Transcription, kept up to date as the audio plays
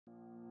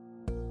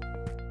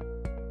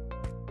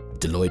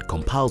Deloitte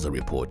compiles a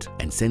report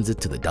and sends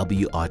it to the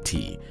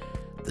WRT.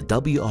 The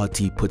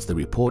WRT puts the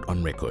report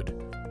on record.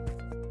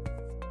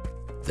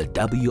 The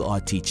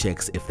WRT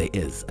checks if there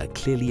is a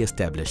clearly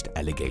established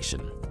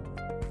allegation.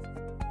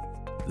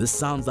 This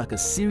sounds like a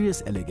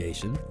serious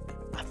allegation.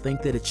 I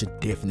think that it should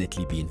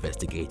definitely be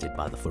investigated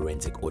by the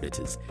forensic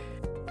auditors.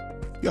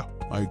 Yeah,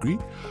 I agree.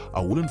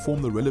 I will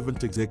inform the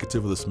relevant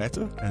executive of this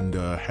matter and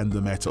hand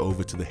the matter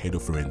over to the head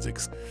of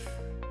forensics.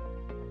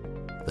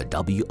 The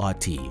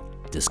WRT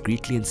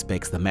discreetly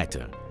inspects the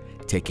matter,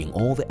 taking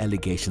all the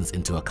allegations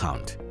into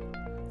account.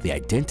 The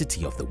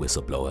identity of the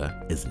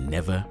whistleblower is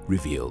never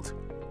revealed.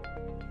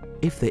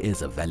 If there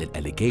is a valid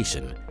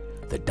allegation,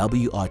 the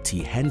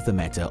WRT hands the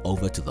matter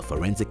over to the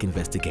forensic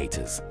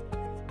investigators.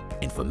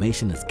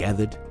 Information is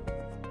gathered,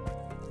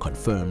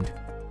 confirmed,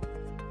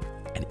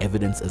 and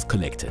evidence is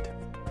collected.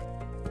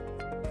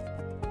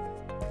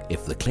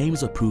 If the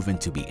claims are proven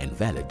to be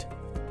invalid,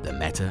 the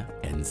matter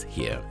ends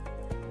here.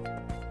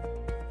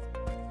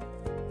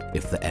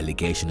 If the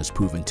allegation is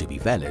proven to be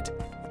valid,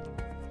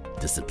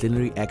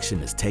 disciplinary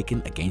action is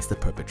taken against the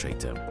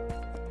perpetrator.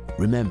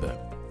 Remember,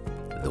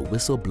 the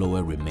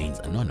whistleblower remains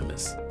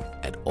anonymous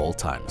at all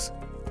times.